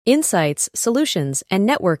Insights, solutions, and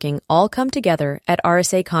networking all come together at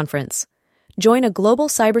RSA Conference. Join a global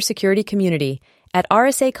cybersecurity community at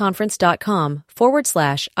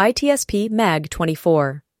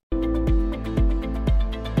rsaconference.com/ITSPmag24.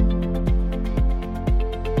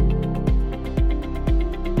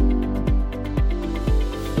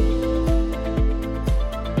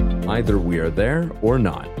 Either we are there or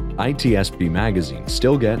not, ITSP Magazine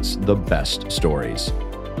still gets the best stories.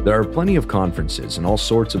 There are plenty of conferences and all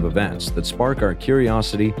sorts of events that spark our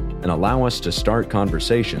curiosity and allow us to start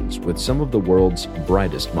conversations with some of the world's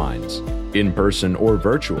brightest minds. In person or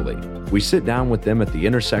virtually, we sit down with them at the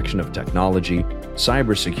intersection of technology,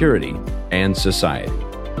 cybersecurity, and society.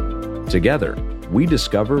 Together, we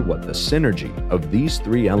discover what the synergy of these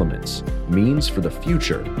three elements means for the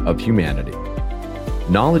future of humanity.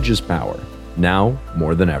 Knowledge is power, now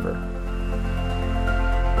more than ever.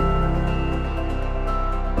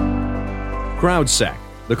 CrowdSec,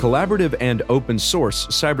 the collaborative and open source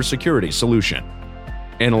cybersecurity solution.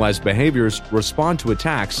 Analyze behaviors, respond to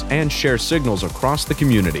attacks, and share signals across the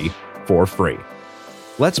community for free.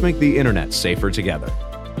 Let's make the internet safer together.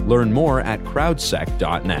 Learn more at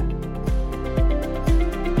crowdsec.net.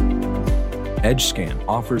 EdgeScan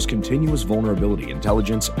offers continuous vulnerability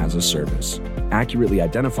intelligence as a service, accurately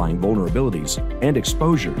identifying vulnerabilities and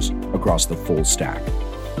exposures across the full stack.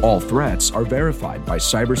 All threats are verified by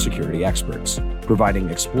cybersecurity experts, providing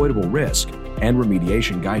exploitable risk and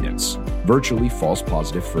remediation guidance, virtually false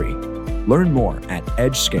positive free. Learn more at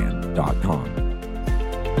edgescan.com.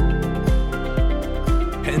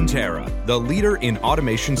 Pantera, the leader in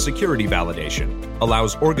automation security validation,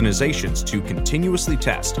 allows organizations to continuously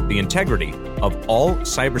test the integrity of all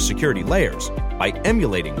cybersecurity layers by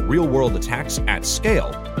emulating real-world attacks at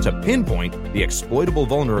scale to pinpoint the exploitable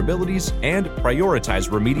vulnerabilities and prioritize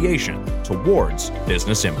remediation towards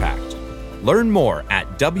business impact. Learn more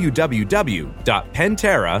at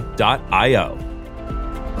www.pantera.io.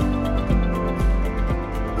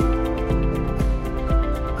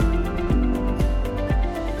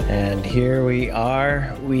 And here we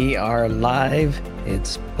are live.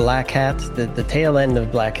 It's Black Hat, the tail end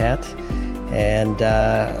of Black Hat, and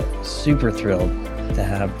super thrilled to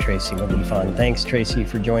have Tracy Maleeff on. Thanks, Tracy,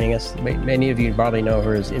 for joining us. Many of you probably know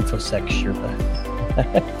her as InfoSec Sherpa.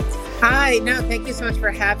 Hi, no, thank you so much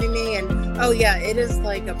for having me. And oh yeah, it is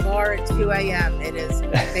like a bar at 2 a.m. It is,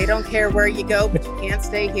 they don't care where you go, but you can't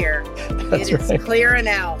stay here. It is right. Clearing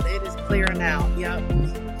out. It is clearing out. Yep.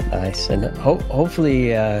 Nice. And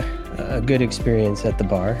hopefully a good experience at the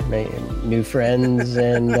bar, new friends,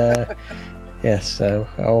 and yes, so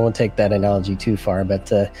I won't take that analogy too far,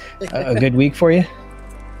 but a good week for you?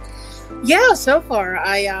 Yeah, so far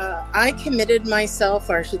I committed myself,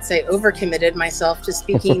 or I should say overcommitted myself to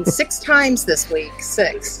speaking 6 times this week.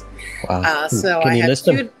 6. Wow. So Can I you had list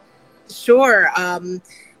 2. them? Sure.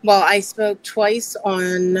 Well, I spoke twice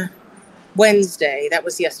on Wednesday. That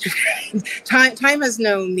was yesterday. Time has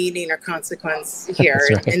no meaning or consequence here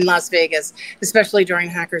right. in Las Vegas, especially during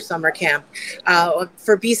Hacker Summer Camp.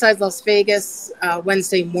 For B-Sides Las Vegas,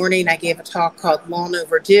 Wednesday morning, I gave a talk called Long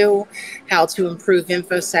Overdue, How to Improve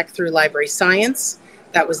InfoSec Through Library Science.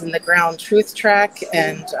 That was in the ground truth track,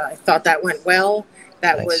 and I thought that went well.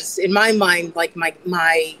 That Nice. Was, in my mind, like my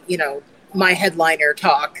headliner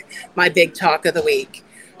talk, my big talk of the week.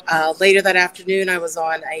 Later that afternoon, I was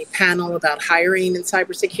on a panel about hiring in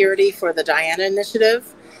cybersecurity for the Diana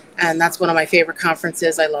Initiative, and that's one of my favorite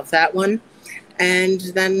conferences. I love that one. And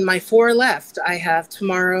then my 4 left. I have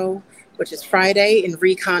tomorrow, which is Friday, in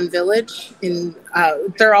Recon Village.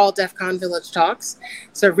 They're all DEF CON Village talks.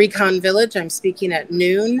 So Recon Village, I'm speaking at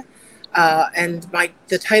noon. And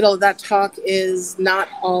the title of that talk is Not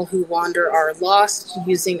All Who Wander Are Lost,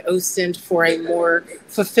 Using OSINT for a More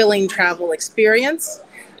Fulfilling Travel Experience.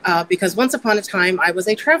 Because once upon a time, I was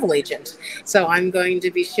a travel agent. So I'm going to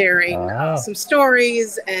be sharing some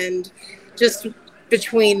stories, and just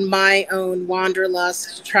between my own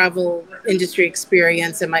wanderlust travel industry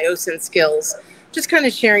experience and my OSINT skills, just kind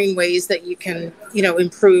of sharing ways that you can,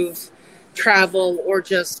 improve travel or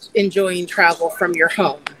just enjoying travel from your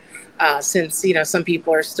home. Since, some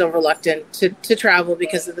people are still reluctant to travel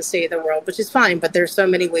because of the state of the world, which is fine. But there's so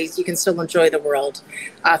many ways you can still enjoy the world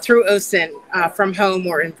through OSINT from home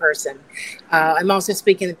or in person. I'm also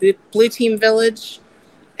speaking at the Blue Team Village.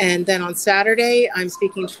 And then on Saturday, I'm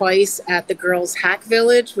speaking twice at the Girls Hack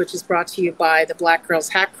Village, which is brought to you by the Black Girls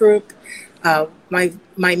Hack Group. My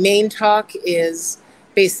main talk is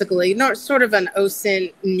basically sort of an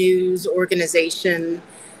OSINT news organization,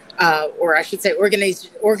 or I should say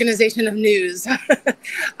organization of news,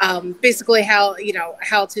 basically how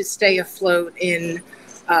to stay afloat in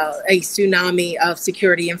a tsunami of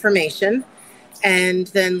security information. And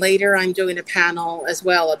then later I'm doing a panel as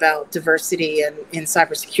well about diversity in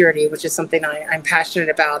cybersecurity, which is something I'm passionate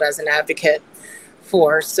about as an advocate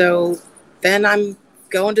for. So then I'm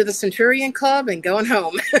going to the Centurion Club and going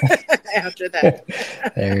home after that.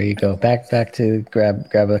 There you go. Back to grab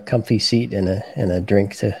a comfy seat and a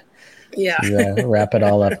drink to wrap it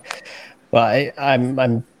all up. Well,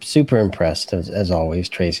 I'm super impressed as always,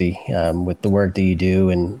 Tracy, with the work that you do,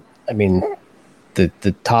 and I mean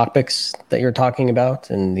the topics that you're talking about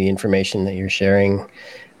and the information that you're sharing.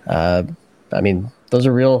 I mean, those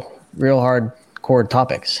are real hardcore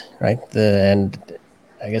topics, right? And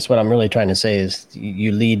I guess what I'm really trying to say is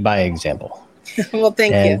you lead by example. Well,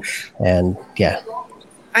 thank you. And yeah.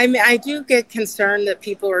 I do get concerned that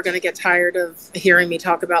people are going to get tired of hearing me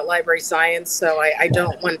talk about library science, so I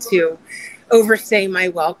don't want to overstay my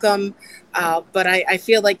welcome. But I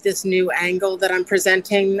feel like this new angle that I'm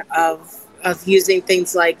presenting of using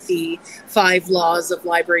things like the 5 laws of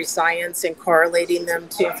library science and correlating them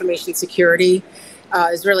to information security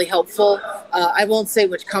is really helpful. I won't say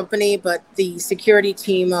which company, but the security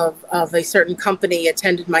team of a certain company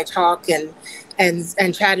attended my talk and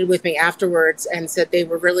chatted with me afterwards and said they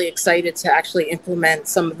were really excited to actually implement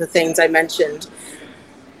some of the things I mentioned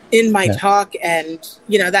in my talk. And,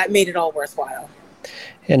 that made it all worthwhile.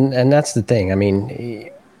 And that's the thing. I mean,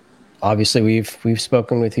 obviously we've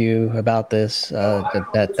spoken with you about this,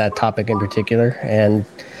 that topic in particular, and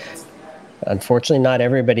unfortunately not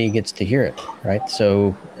everybody gets to hear it, right?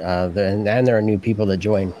 So and there are new people that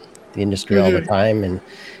join the industry all the time,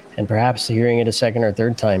 and perhaps hearing it a second or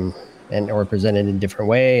third time or presented in a different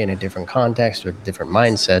way, in a different context or different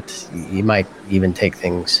mindset, you might even take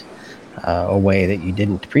things away that you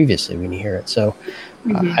didn't previously when you hear it. So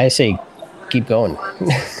I say keep going.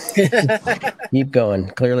 Keep going.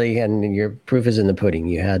 Clearly, and your proof is in the pudding.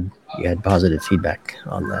 You had positive feedback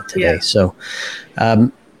on that today. Yeah. So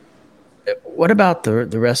what about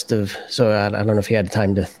the rest of, so I don't know if you had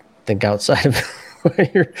time to think outside of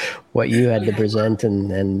what you had to present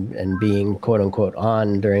and being quote unquote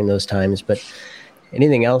on during those times, but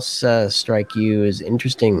anything else strike you as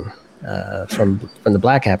interesting from the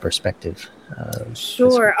Black Hat perspective?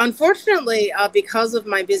 Sure. Unfortunately, because of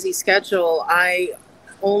my busy schedule, I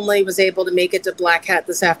only was able to make it to Black Hat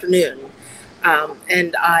this afternoon.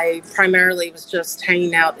 And I primarily was just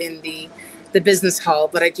hanging out in the business hall,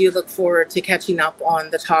 but I do look forward to catching up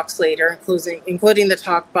on the talks later, including the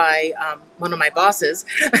talk by one of my bosses,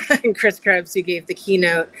 Chris Krebs, who gave the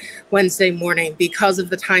keynote Wednesday morning. Because of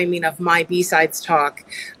the timing of my B-Sides talk,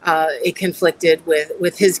 it conflicted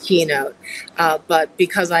with his keynote. But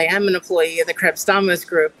because I am an employee of the Krebs-Stamos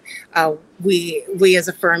group, we as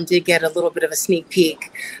a firm did get a little bit of a sneak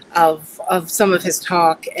peek of some of his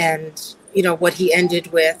talk, and what he ended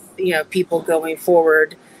with, people going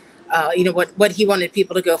forward. What he wanted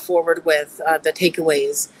people to go forward with, the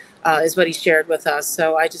takeaways is what he shared with us.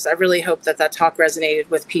 So I really hope that talk resonated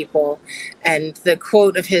with people. And the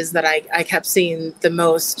quote of his that I kept seeing the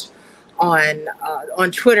most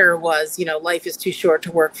on Twitter was, life is too short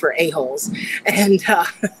to work for a-holes. And,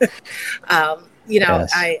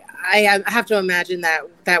 yes. I have to imagine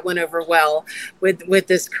that went over well with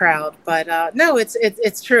this crowd. But no,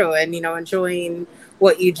 it's true. And, enjoying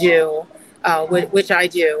what you do. Which I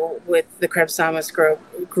do with the Krebs-Stamos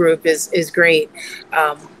group is great.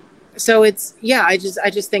 So it's, I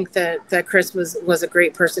just think that Chris was a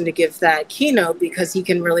great person to give that keynote, because he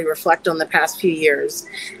can really reflect on the past few years.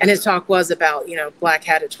 And his talk was about, Black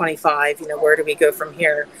Hat at 25, where do we go from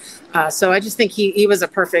here? So I just think he was a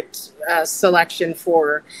perfect selection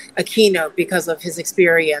for a keynote because of his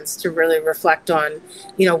experience to really reflect on,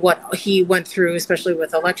 what he went through, especially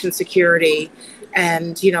with election security,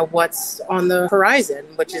 and what's on the horizon,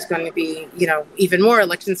 which is going to be even more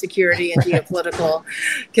election security and geopolitical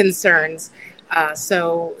concerns.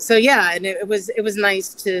 So yeah, and it was nice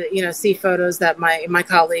to see photos that my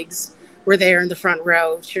colleagues were there in the front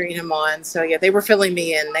row cheering him on. So yeah, they were filling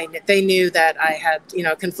me in. They knew that I had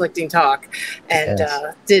conflicting talk, and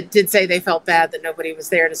yes. Did say they felt bad that nobody was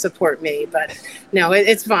there to support me. But no,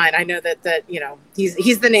 it's fine. I know that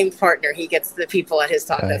he's the named partner. He gets the people at his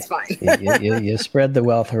talk. That's fine. you spread the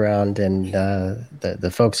wealth around, and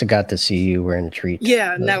the folks that got to see you were in a treat.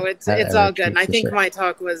 Yeah, no, it's all good. And I think my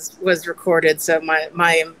talk was recorded, so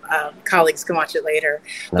my colleagues can watch it later.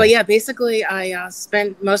 Nice. But yeah, basically I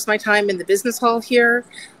spent most of my time in the business hall here,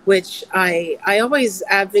 which I always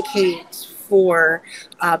advocate for,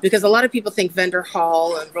 because a lot of people think vendor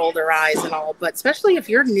hall and roll their eyes and all, but especially if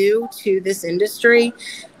you're new to this industry,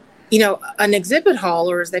 an exhibit hall,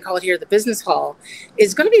 or as they call it here, the business hall,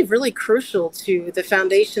 is going to be really crucial to the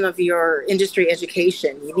foundation of your industry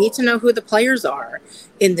education. You need to know who the players are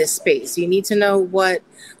in this space. You need to know what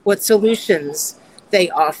solutions they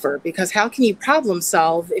offer, because how can you problem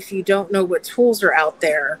solve if you don't know what tools are out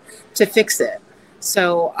there to fix it?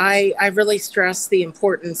 So I really stress the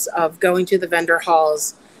importance of going to the vendor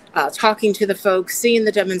halls, talking to the folks, seeing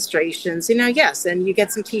the demonstrations, yes, and you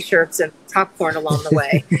get some T-shirts and popcorn along the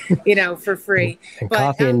way, for free. And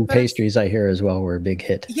coffee and pastries, I hear as well, were a big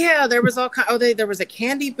hit. Yeah, there was there was a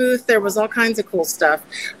candy booth. There was all kinds of cool stuff.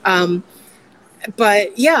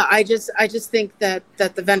 But yeah, I just think that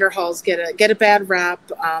the vendor halls get a bad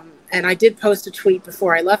rap. And I did post a tweet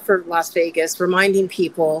before I left for Las Vegas, reminding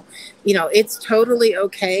people, it's totally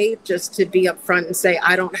okay just to be upfront and say,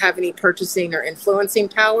 I don't have any purchasing or influencing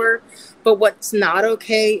power. But what's not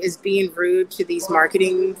okay is being rude to these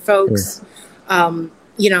marketing folks. I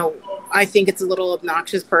think it's a little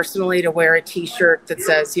obnoxious personally to wear a T-shirt that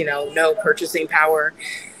says, no purchasing power.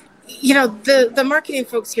 The marketing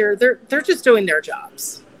folks here, they're just doing their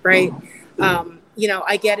jobs, right?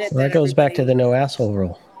 I get it. Well, that goes back to the no asshole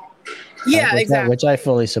rule. Yeah, exactly. Which I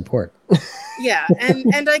fully support. Yeah,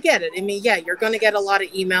 and I get it. I mean, yeah, you're going to get a lot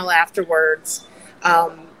of email afterwards.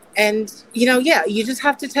 And, you just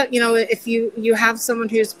have to tell, if you have someone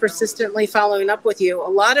who's persistently following up with you,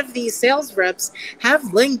 a lot of these sales reps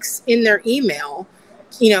have links in their email.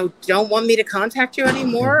 Don't want me to contact you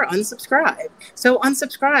anymore, unsubscribe. So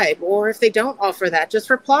unsubscribe, or if they don't offer that, just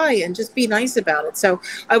reply and just be nice about it. So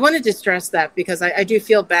I wanted to stress that, because I do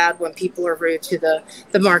feel bad when people are rude to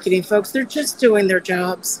the marketing folks. They're just doing their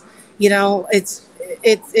jobs. It's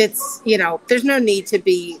there's no need to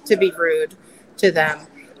be rude to them.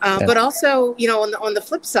 But also, on the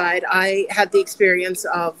flip side, I had the experience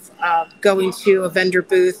of going to a vendor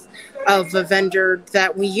booth of a vendor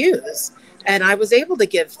that we use. And I was able to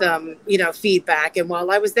give them, feedback. And while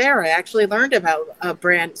I was there, I actually learned about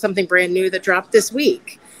something brand new that dropped this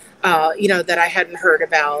week, that I hadn't heard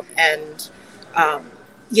about. And,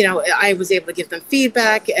 I was able to give them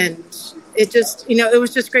feedback, and it just, it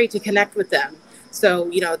was just great to connect with them. So,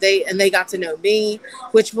 they got to know me,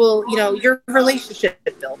 which will, your relationship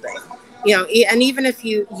building, and even if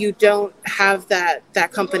you don't have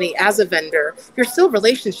that company as a vendor, you're still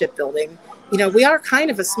relationship building. We are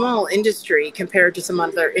kind of a small industry compared to some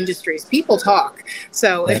other industries. People talk.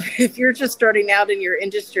 So if you're just starting out in your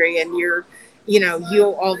industry and you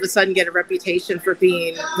all of a sudden get a reputation for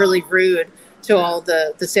being really rude to all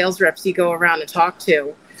the sales reps you go around and talk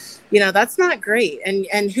to, that's not great.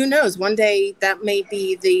 And who knows, one day that may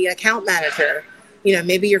be the account manager.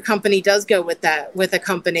 Maybe your company does go with a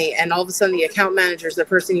company, and all of a sudden the account manager is the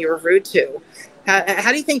person you were rude to.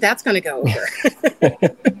 How do you think that's going to go over?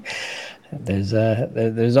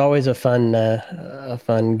 There's always a fun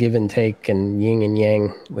give and take and yin and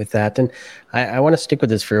yang with that. And I want to stick with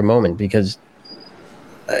this for a moment, because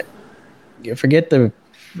forget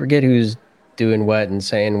who's doing what and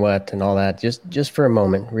saying what and all that. Just for a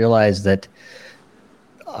moment, realize that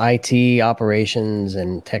IT operations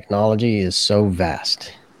and technology is so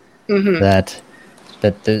vast that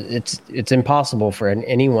it's impossible for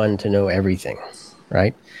anyone to know everything,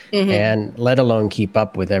 right? And let alone keep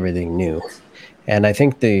up with everything new. And I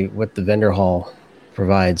think what the vendor hall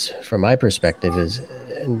provides, from my perspective, is,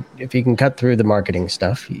 and if you can cut through the marketing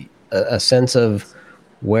stuff, a sense of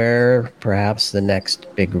where perhaps the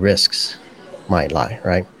next big risks might lie,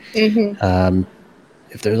 right?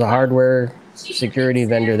 If there's a hardware security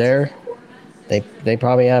vendor there, they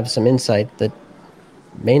probably have some insight that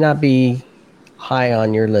may not be high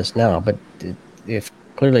on your list now, but if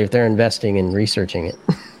they're investing in researching it,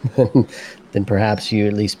 then perhaps you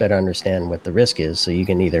at least better understand what the risk is, so you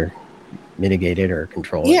can either mitigate it or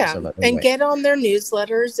control it. Yeah, and get on their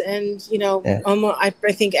newsletters, and I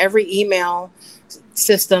think every email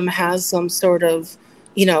system has some sort of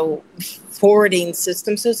forwarding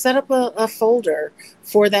system. So set up a folder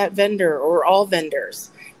for that vendor or all vendors,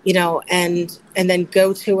 and then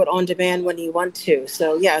go to it on demand when you want to.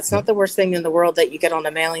 So yeah, it's not the worst thing in the world that you get on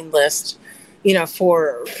a mailing list,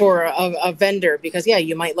 for a vendor, because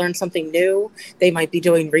you might learn something new. They might be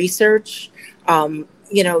doing research, and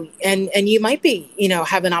you might be,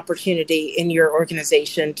 have an opportunity in your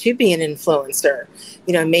organization to be an influencer.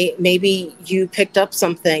 Maybe you picked up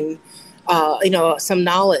something, some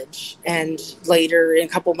knowledge, and later in a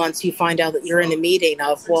couple months you find out that you're in a meeting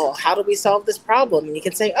of, well, how do we solve this problem? And you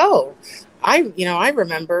can say, oh, I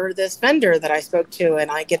remember this vendor that I spoke to,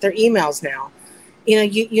 and I get their emails now.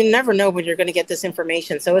 You never know when you're going to get this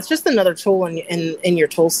information. So it's just another tool in your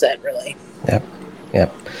tool set, really.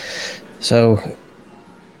 Yep. So,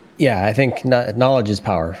 Yeah, I think knowledge is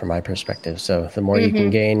power from my perspective. So the more you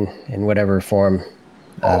can gain in whatever form,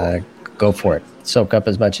 go for it. Soak up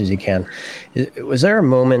as much as you can. Was there a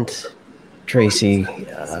moment, Tracy,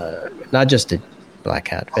 not just at Black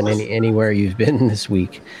Hat, but anywhere you've been this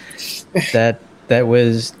week, that I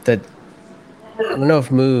don't know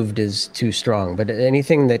if moved is too strong, but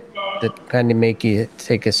anything that kind of make you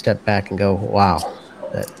take a step back and go, wow,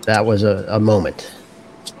 that was a moment?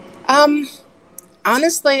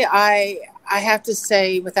 Honestly, I have to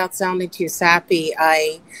say, without sounding too sappy,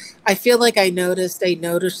 I feel like I noticed a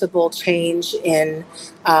noticeable change in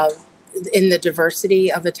the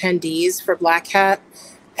diversity of attendees for Black Hat,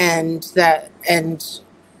 and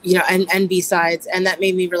besides, and that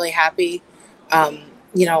made me really happy.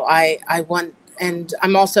 I want. And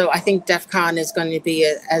I'm also, I think DEF CON is going to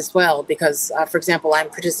be as well, because, for example, I'm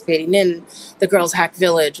participating in the Girls Hack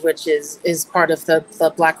Village, which is part of the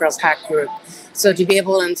Black Girls Hack group. So to be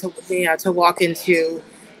able to walk into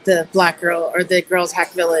the Black Girl or the Girls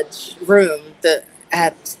Hack Village room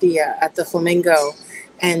at the Flamingo,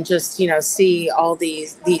 and just see all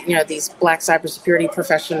these Black cybersecurity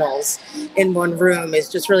professionals in one room is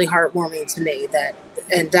just really heartwarming to me.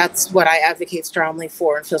 And that's what I advocate strongly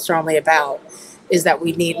for and feel strongly about, is that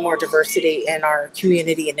we need more diversity in our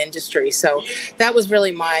community and industry. So that was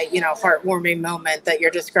really my, heartwarming moment that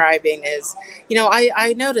you're describing. Is,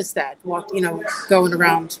 I noticed that going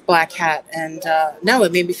around Black Hat, and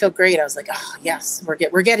it made me feel great. I was like, oh yes,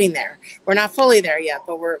 we're getting there. We're not fully there yet,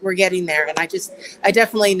 but we're getting there. And I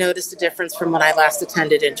definitely noticed a difference from when I last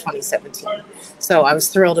attended in 2017. So I was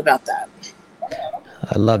thrilled about that.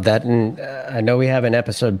 I love that. And I know we have an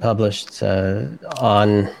episode published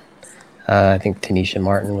on, I think Tanisha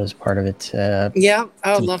Martin was part of it. Yeah.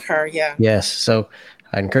 Oh, love her. Yeah. Yes. So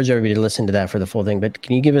I encourage everybody to listen to that for the full thing. But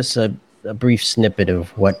can you give us a brief snippet of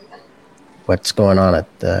what's going on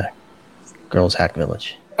at the Girls Hack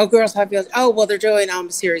Village? Oh, Girls Hack Village. Oh, well, they're doing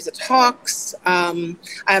a series of talks. I'm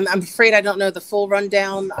afraid I don't know the full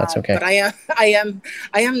rundown. That's okay. But I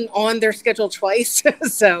am on their schedule twice.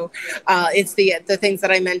 So it's the things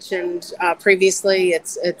that I mentioned previously.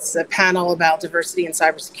 It's a panel about diversity and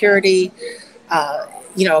cybersecurity.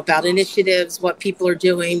 About initiatives, what people are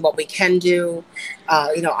doing, what we can do.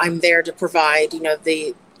 I'm there to provide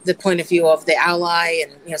the point of view of the ally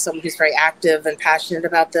and someone who's very active and passionate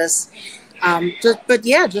about this.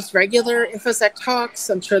 Just regular InfoSec talks.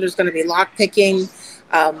 I'm sure there's going to be lock picking,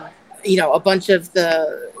 a bunch of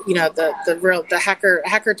the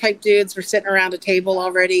hacker type dudes were sitting around a table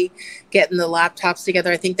already, getting the laptops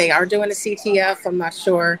together. I think they are doing a CTF. I'm not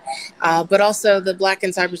sure, but also the Black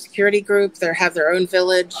and Cybersecurity group. They have their own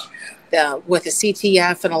village with a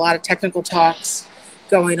CTF and a lot of technical talks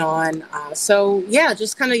going on.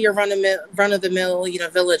 Just kind of your run of the mill,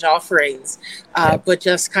 village offerings, but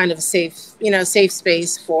just kind of a safe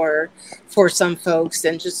space for some folks,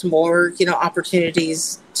 and just more,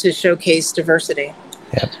 opportunities to showcase diversity.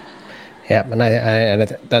 Yeah. And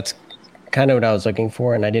that's kind of what I was looking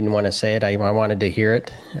for, and I didn't want to say it. I wanted to hear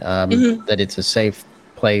it, that it's a safe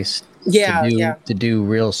place to do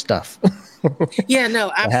real stuff. Yeah,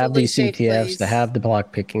 no, absolutely. To have these CTFs, to have the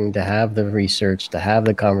block picking, to have the research, to have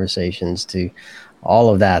the conversations, to all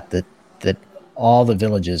of that all the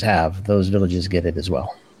villages have. Those villages get it as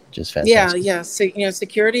well. Just fantastic. Yeah. So,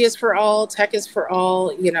 security is for all, tech is for all,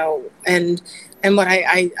 and what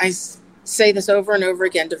I say this over and over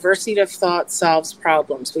again: diversity of thought solves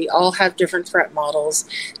problems. We all have different threat models,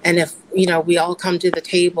 and if we all come to the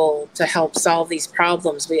table to help solve these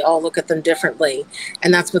problems, we all look at them differently,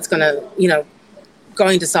 and that's what's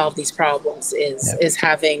going to solve these problems is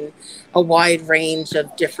having a wide range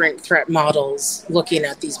of different threat models looking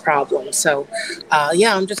at these problems. So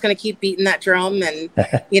I'm just going to keep beating that drum, and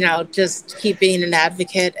just keep being an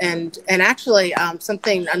advocate. And actually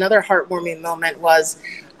another heartwarming moment was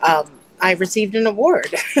I received an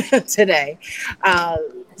award today.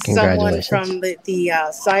 Someone from the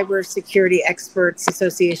Cybersecurity Experts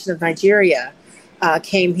Association of Nigeria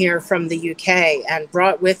came here from the UK and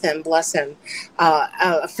brought with him, bless him,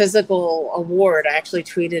 a physical award. I actually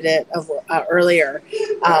tweeted it earlier.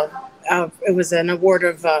 It was an award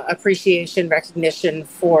of appreciation, recognition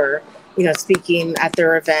for speaking at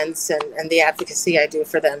their events and the advocacy I do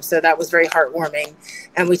for them. So that was very heartwarming.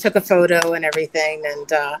 And we took a photo and everything. And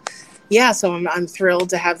so I'm thrilled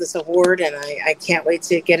to have this award, and I can't wait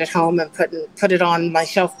to get it home and put it on my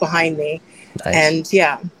shelf behind me. Nice. And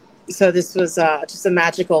so this was just a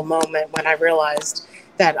magical moment when I realized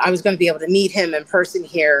that I was going to be able to meet him in person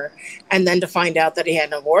here, and then to find out that he had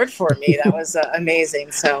an award for me. That was amazing.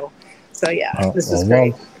 This was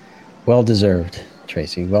great. Well deserved,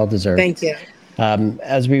 Tracy. Well deserved. Thank you.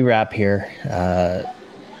 As we wrap here,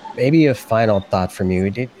 maybe a final thought from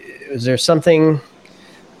you. Is there something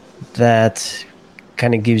that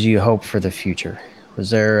kind of gives you hope for the future? Was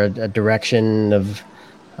there a direction of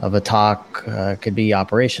a talk? Could be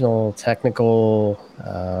operational, technical,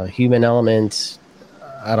 human elements.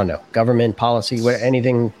 I don't know, government policy.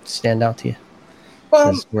 Anything stand out to you?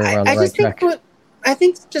 Well, I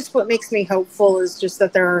think just what makes me hopeful is just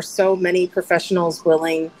that there are so many professionals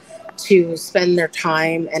willing to spend their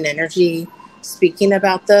time and energy speaking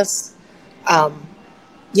about this.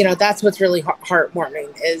 That's what's really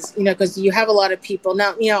heartwarming is, because you have a lot of people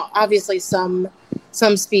now, obviously some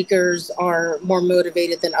speakers are more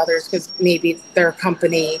motivated than others because maybe their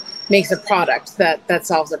company makes a product that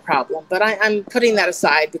solves a problem. But I'm putting that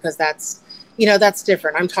aside because that's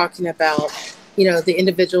different. I'm talking about, the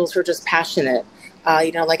individuals who are just passionate.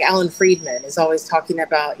 Like Alan Friedman is always talking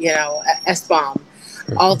about, ITSPmagazine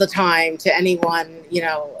all the time to anyone,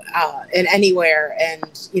 and anywhere,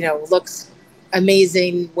 and, looks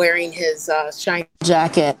amazing wearing his shiny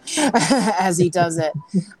jacket as he does it,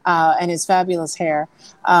 and his fabulous hair.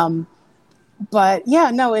 But yeah,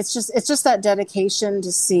 no, it's just that dedication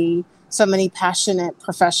to see so many passionate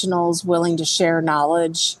professionals willing to share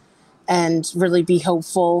knowledge and really be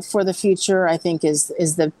hopeful for the future. I think is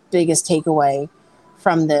the biggest takeaway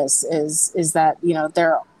from this is that,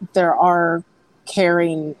 there are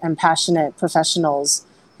caring and passionate professionals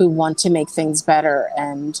who want to make things better.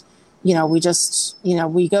 And, we just,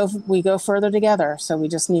 we go further together. So we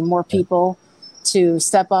just need more people to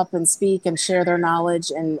step up and speak and share their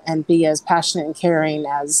knowledge and be as passionate and caring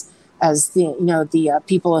as the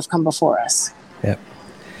people have come before us. Yep.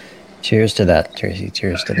 Cheers to that, Tracy.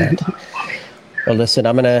 Cheers to that. Well, listen,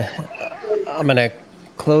 I'm gonna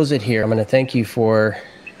close it here. I'm gonna thank you for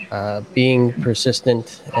being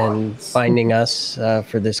persistent and finding us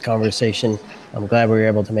for this conversation. I'm glad we were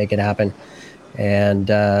able to make it happen. And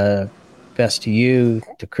best to you,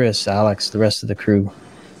 to Chris, Alex, the rest of the crew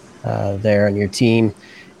there on your team.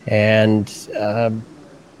 And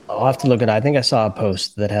I'll have to look at it. I think I saw a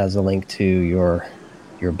post that has a link to your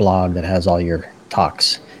blog that has all your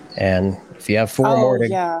talks. And if you have four more to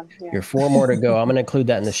go, I'm going to include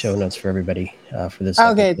that in the show notes for everybody for this.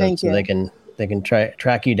 Okay, thank you. So they can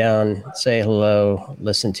track you down, say hello,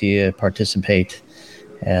 listen to you, participate,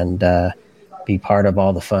 and be part of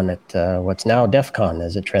all the fun at what's now DEF CON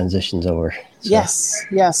as it transitions over. So.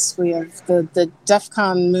 Yes, we have the DEF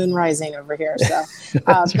CON moon rising over here. So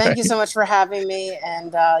thank you so much for having me,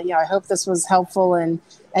 and I hope this was helpful. And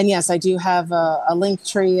yes, I do have a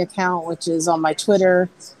Linktree account, which is on my Twitter.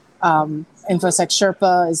 InfoSec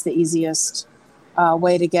Sherpa is the easiest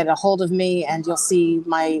way to get a hold of me, and you'll see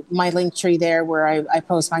my Linktree there where I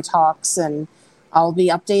post my talks, and I'll be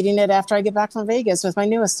updating it after I get back from Vegas with my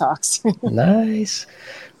newest talks. Nice.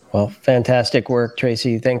 Well, fantastic work,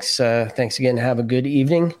 Tracy. Thanks again. Have a good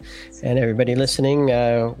evening. And everybody listening,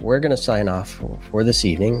 we're going to sign off for this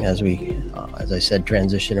evening as we, as I said,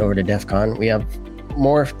 transition over to DEF CON. We have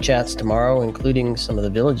more chats tomorrow, including some of the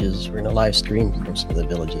villages. We're going to live stream from some of the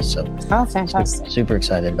villages. So, fantastic. Super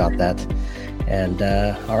excited about that. And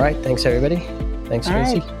all right. Thanks, everybody. Thanks,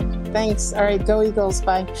 Tracy. Right. Thanks. All right. Go Eagles.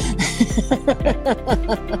 Bye.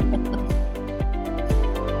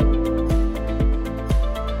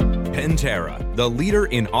 Pantera, the leader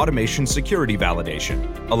in automation security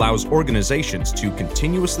validation, allows organizations to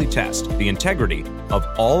continuously test the integrity of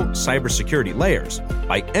all cybersecurity layers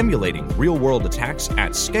by emulating real-world attacks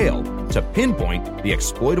at scale to pinpoint the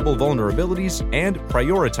exploitable vulnerabilities and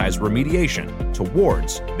prioritize remediation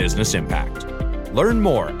towards business impact. Learn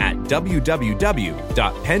more at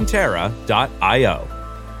www.pantera.io.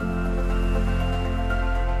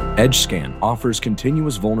 EdgeScan offers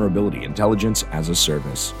continuous vulnerability intelligence as a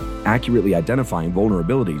service, accurately identifying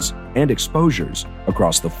vulnerabilities and exposures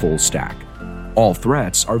across the full stack. All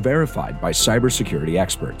threats are verified by cybersecurity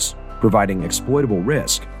experts, providing exploitable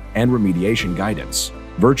risk and remediation guidance,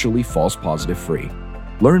 virtually false positive free.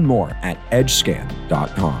 Learn more at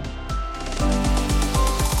edgescan.com.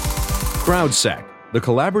 CrowdSec, the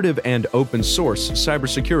collaborative and open source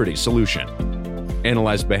cybersecurity solution.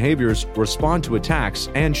 Analyze behaviors, respond to attacks,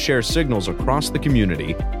 and share signals across the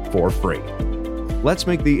community for free. Let's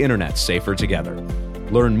make the internet safer together.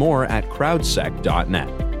 Learn more at crowdsec.net.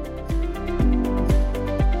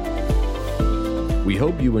 We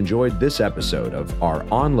hope you enjoyed this episode of our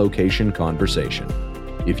on-location conversation.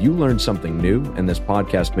 If you learned something new and this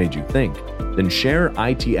podcast made you think, then share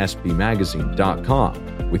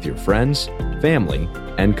ITSPmagazine.com with your friends, family,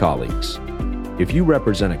 and colleagues. If you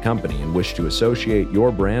represent a company and wish to associate your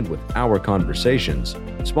brand with our conversations,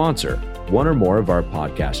 sponsor one or more of our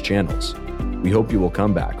podcast channels. We hope you will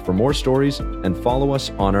come back for more stories and follow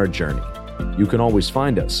us on our journey. You can always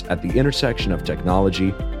find us at the intersection of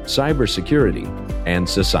technology, cybersecurity, and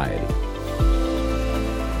society.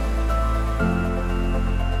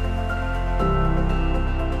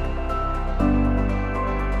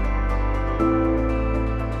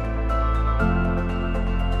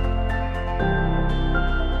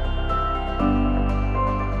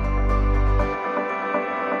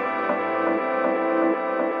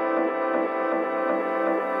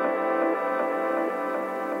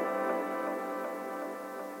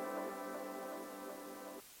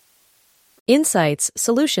 Insights,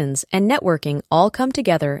 solutions, and networking all come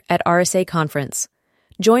together at RSA Conference.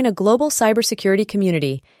 Join a global cybersecurity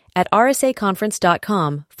community at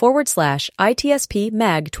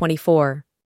rsaconference.com/ITSPmag24.